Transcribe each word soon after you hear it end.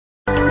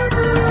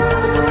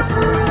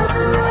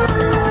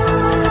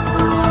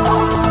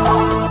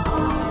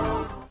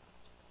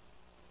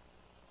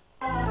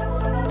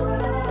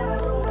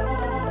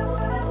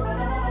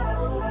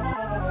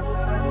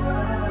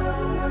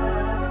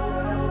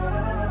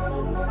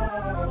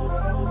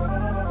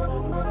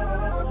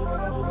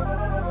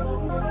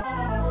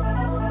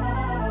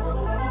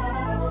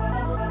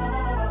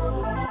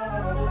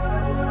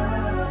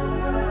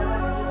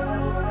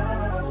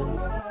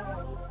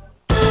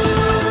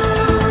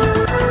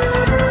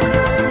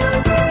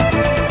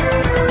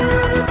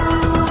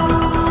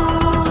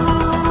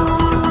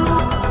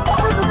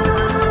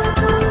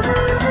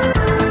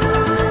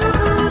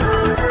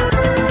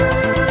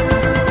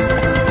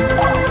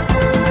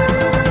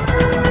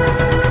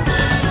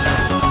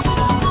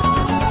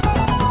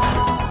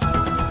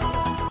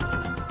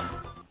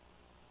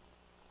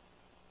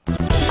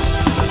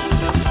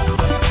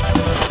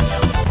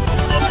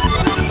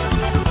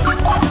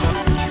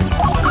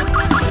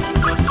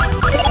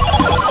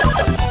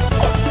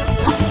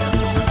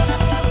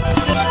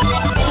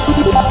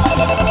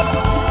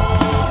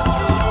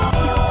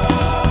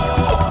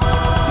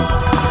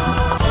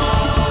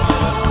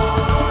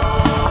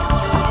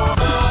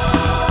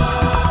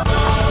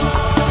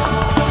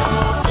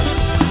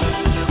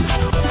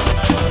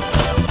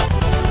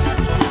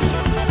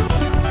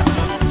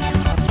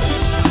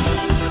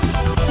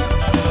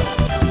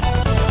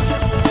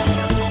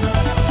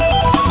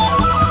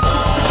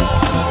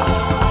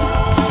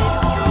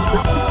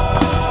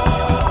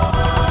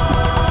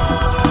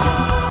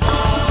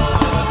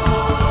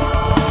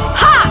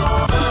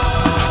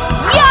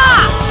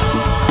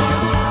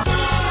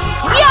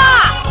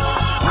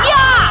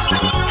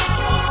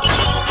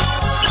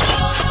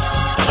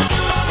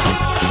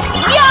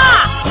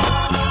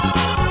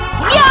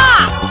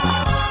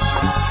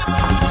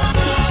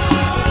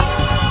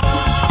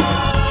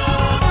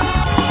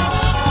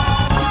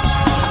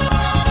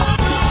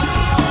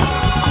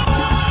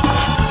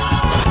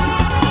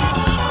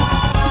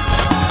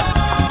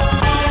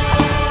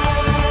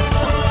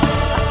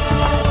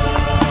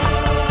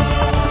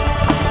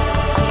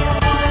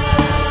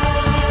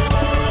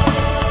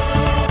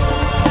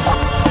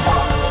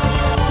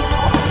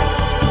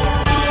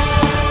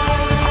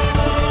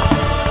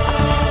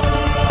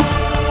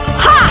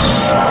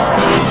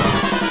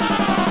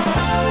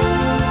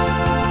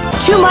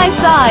my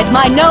side,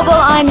 my noble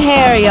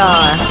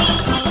Einherjar.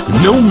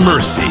 No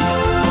mercy.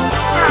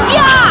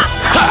 Yeah!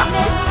 Ha!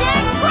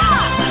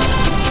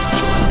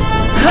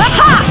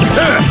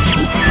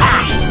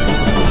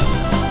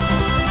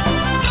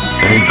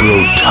 I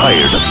grow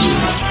tired of you.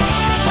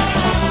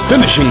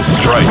 Finishing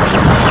strike.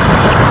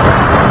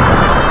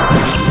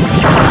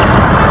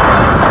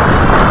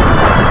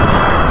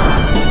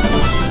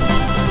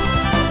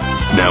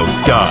 Now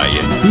die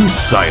and be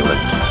silent.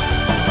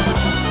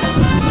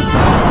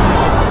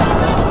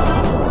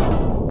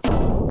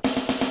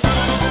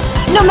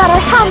 No matter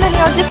how many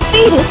are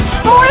defeated,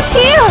 more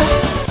appear!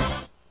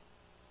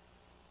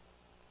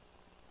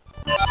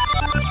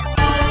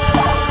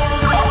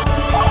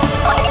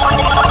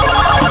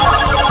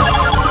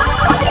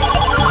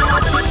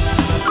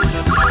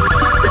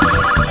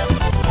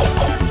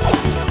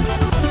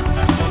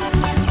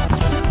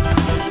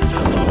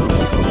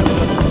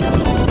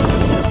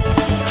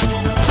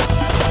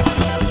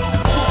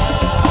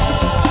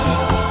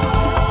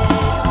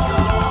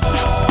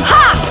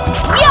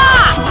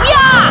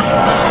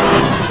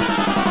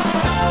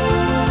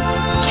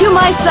 To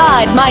my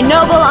side, my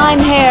noble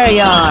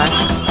Einherjar.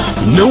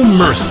 No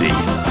mercy.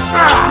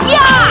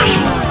 Yeah!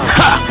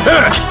 Ha!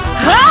 Ha!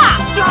 Ha!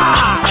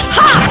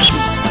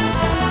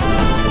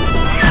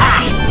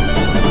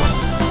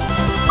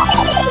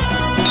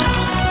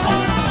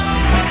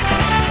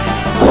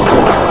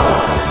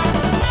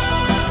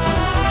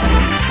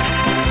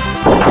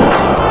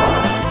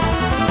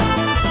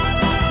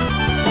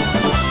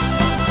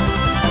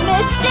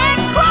 Mystic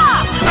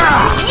Cross!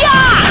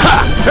 Yeah! Ha!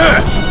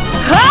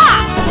 Ha!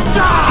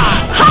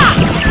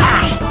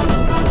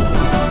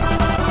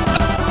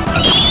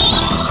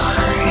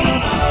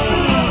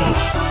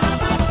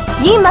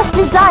 Ye must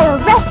desire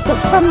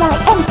respite from thy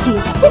empty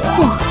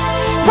existence.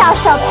 Thou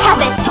shalt have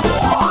it.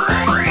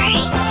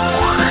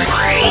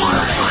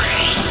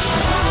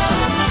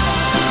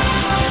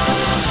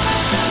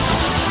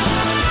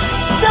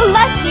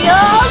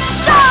 Celestial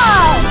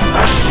Star!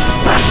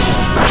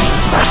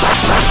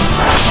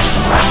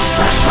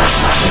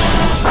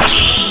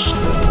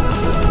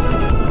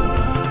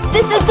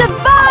 This is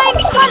divine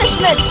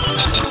punishment!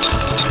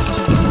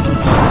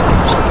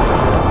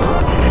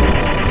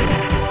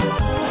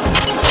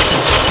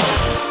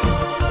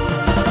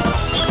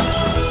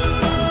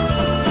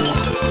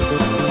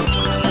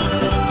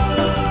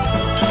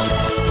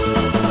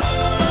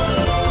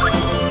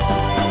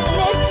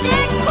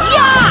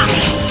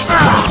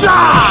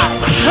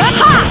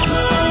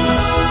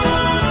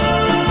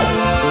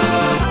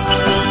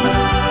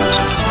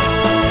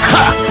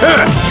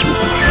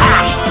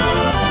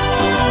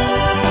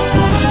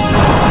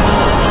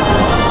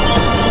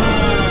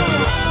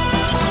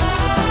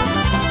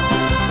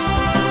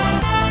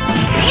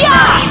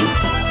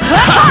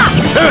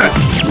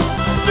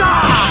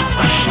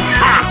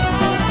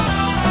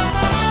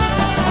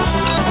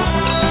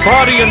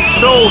 Body and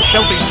soul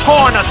shall be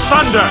torn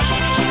asunder!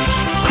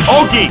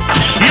 Ogi,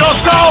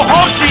 Yoso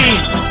Hochi!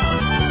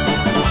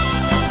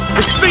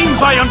 It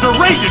seems I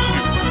underrated you!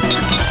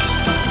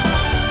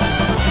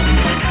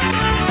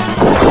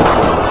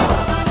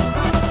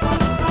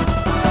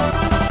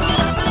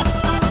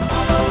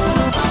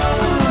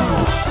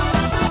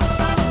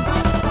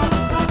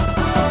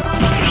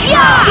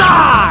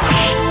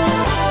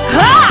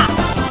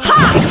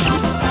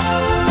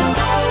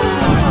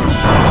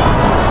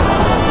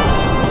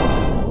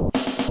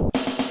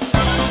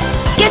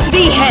 Get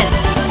thee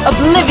hence!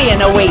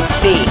 Oblivion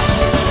awaits thee!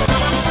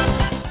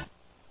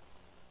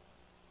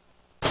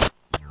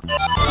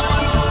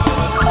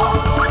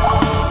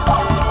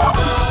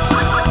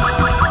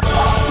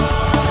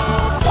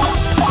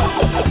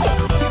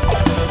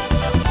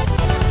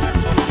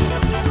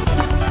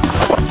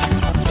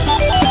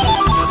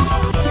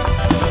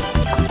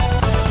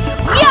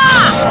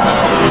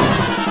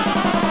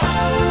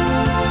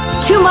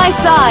 To my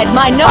side,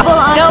 my noble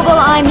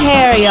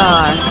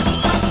Einherjar.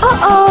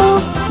 Uh-oh,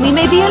 we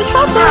may be in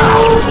trouble.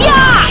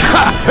 Yeah!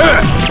 Ha!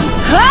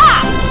 Ha!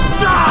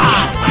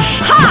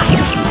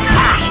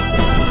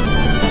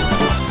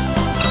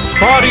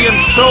 Body and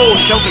soul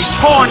shall be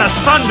torn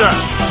asunder!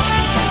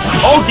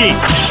 Ogi,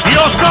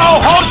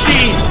 Yoso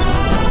Hochi!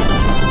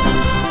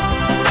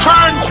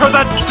 Turn to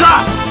the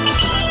dust!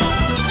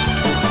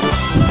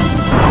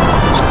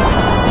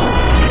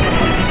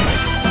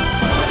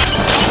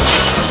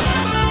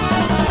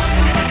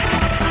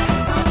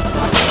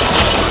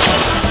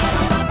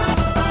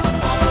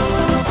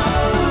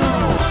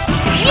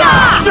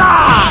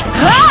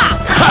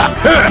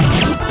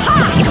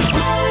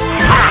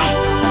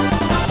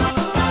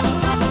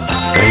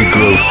 I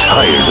grow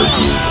tired of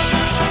you.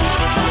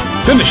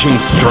 Finishing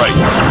strike.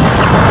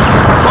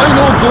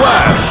 Final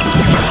blast!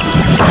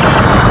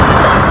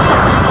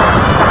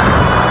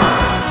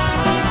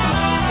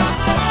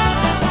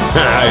 I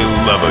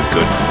love a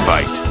good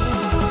fight.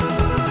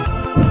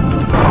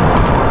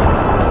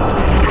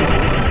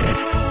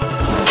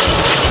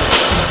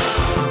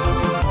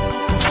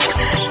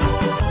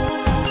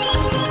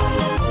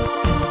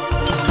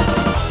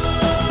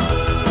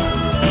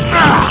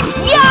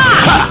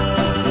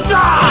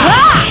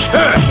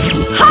 Yeah!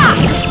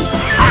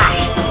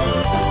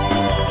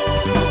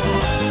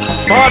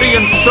 Body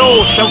and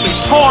soul shall be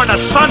torn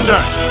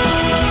asunder!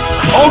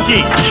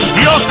 Ogi!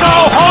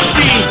 Yoso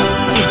Hoji!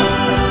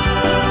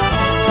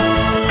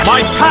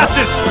 My path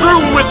is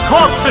strewn with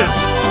corpses!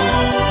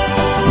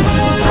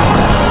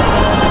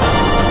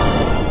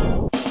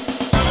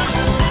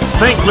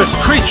 Thankless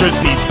creatures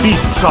these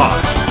beasts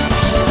are!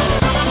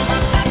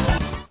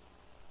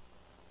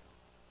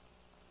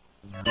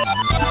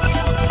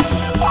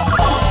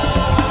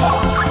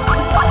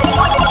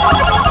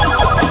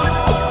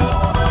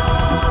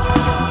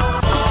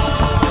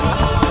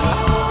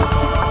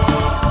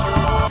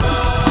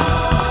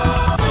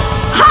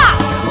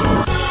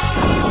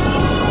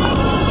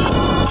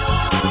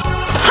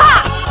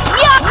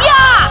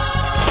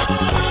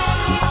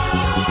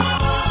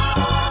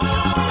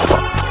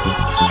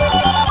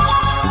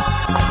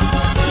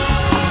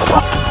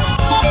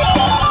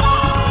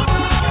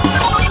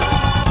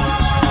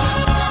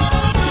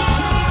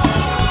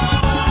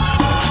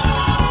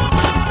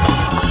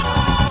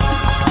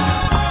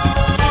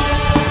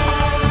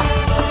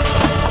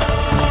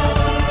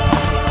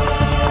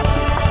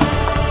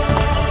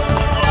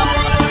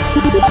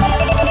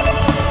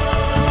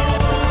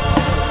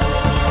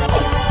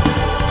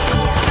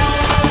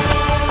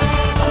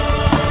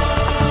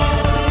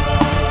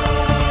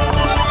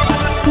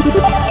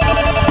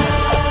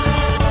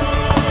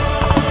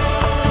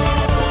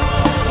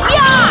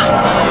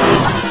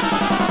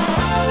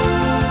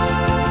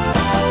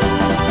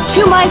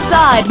 To my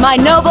side, my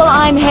noble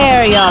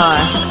Einherjar.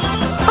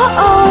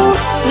 Uh-oh,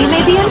 we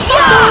may be in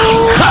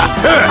trouble.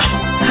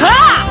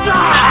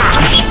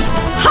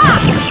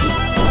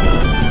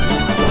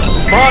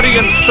 Body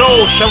and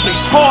soul shall be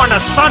torn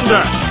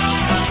asunder!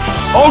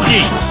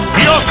 Ogi!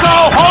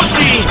 Yoso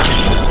Hoji!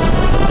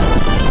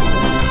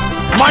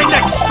 My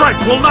next strike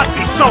will not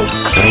be so...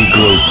 I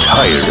grow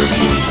tired of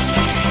you.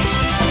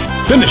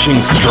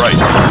 Finishing strike.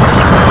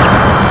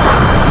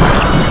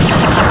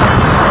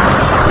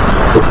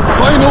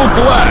 Final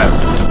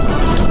blast!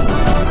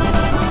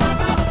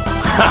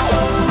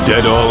 Ha!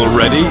 Dead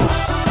already?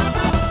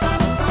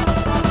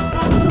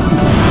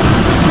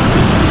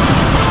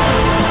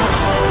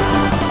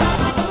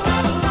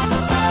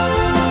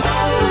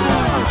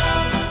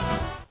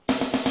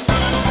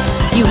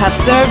 You have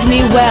served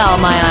me well,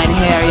 my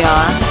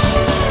Einherjar.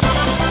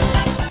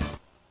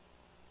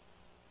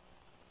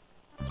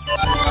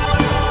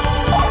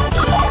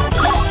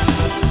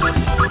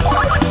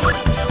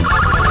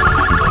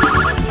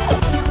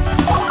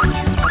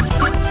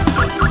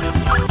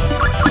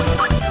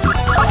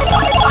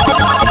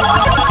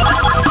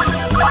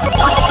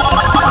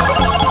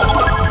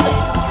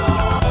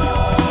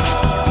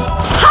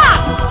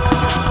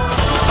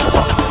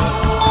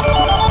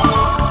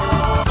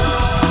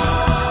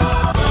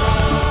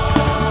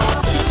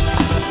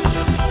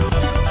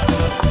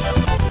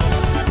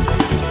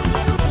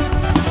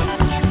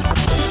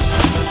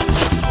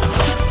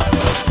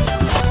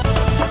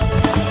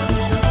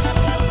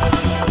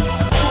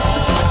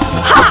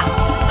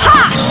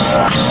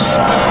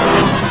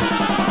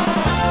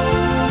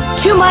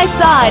 To my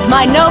side,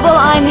 my noble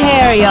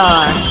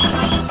Einherjar.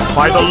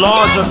 By the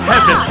laws of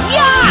heaven,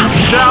 you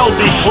shall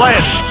be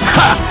cleansed!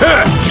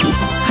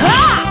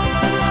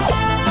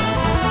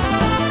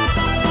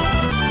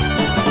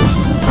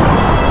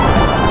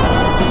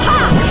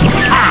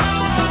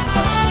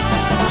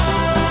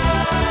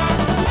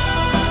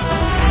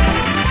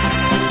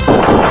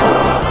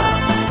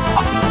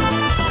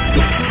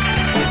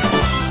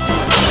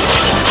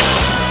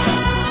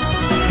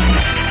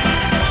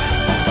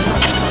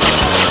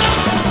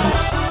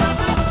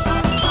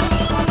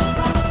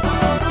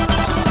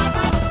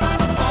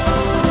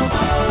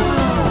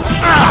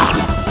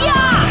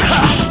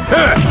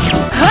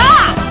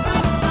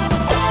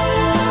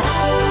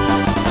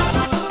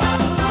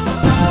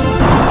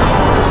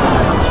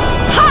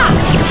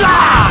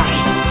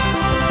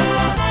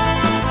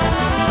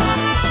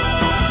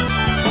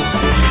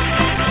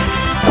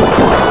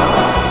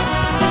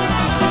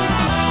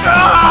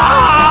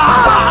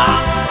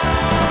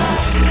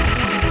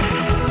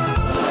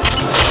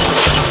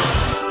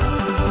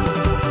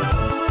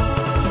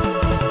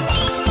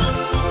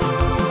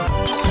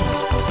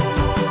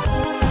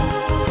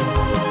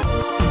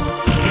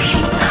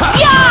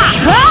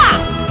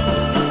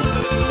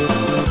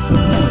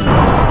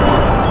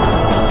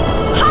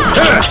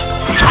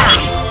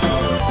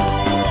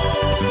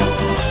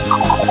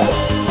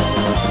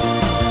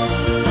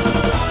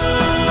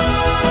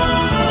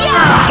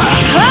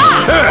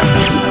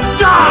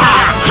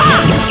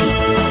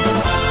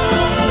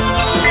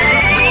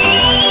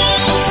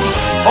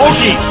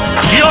 Ogi!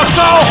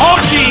 Yoso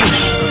Hoji!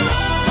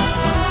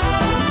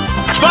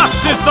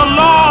 Thus is the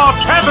law of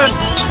heaven!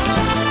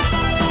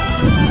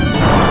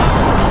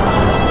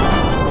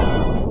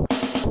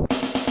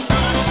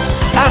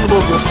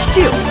 Admirable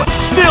skill, but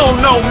still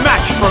no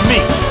match for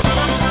me!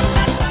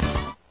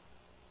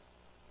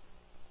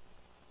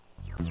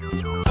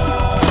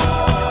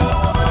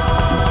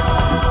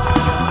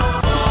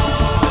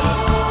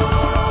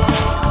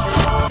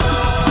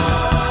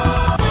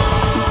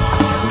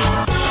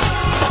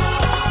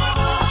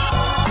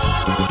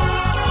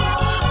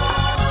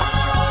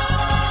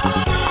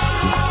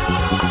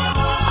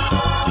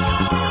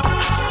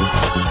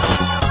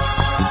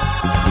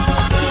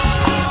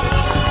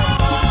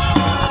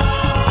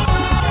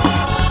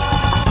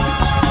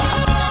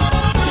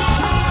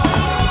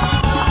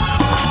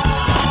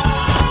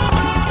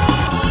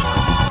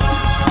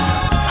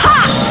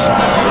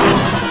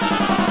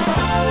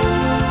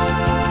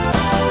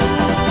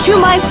 To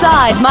my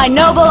side, my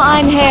noble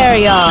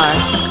Einherjar.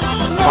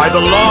 By the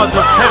laws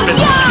of heaven,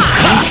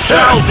 you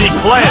shall be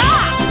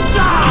cleansed!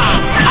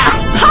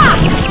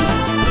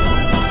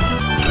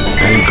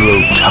 I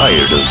grow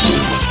tired of you.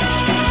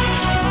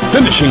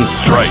 Finishing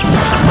strike.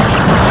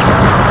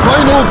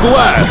 Final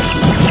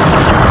blast!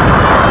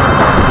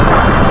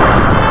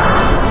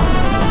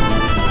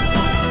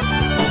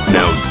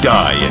 Now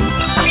die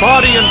and...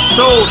 Body and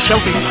soul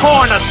shall be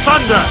torn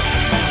asunder!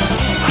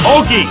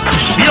 Ogi,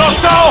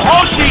 Yoso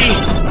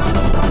Hochi!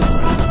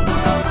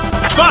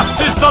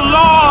 Thus is the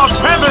law of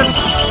heaven!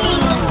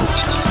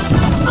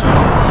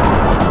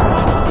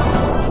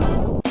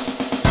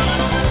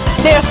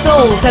 Their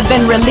souls have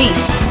been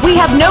released. We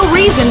have no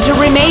reason to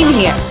remain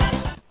here.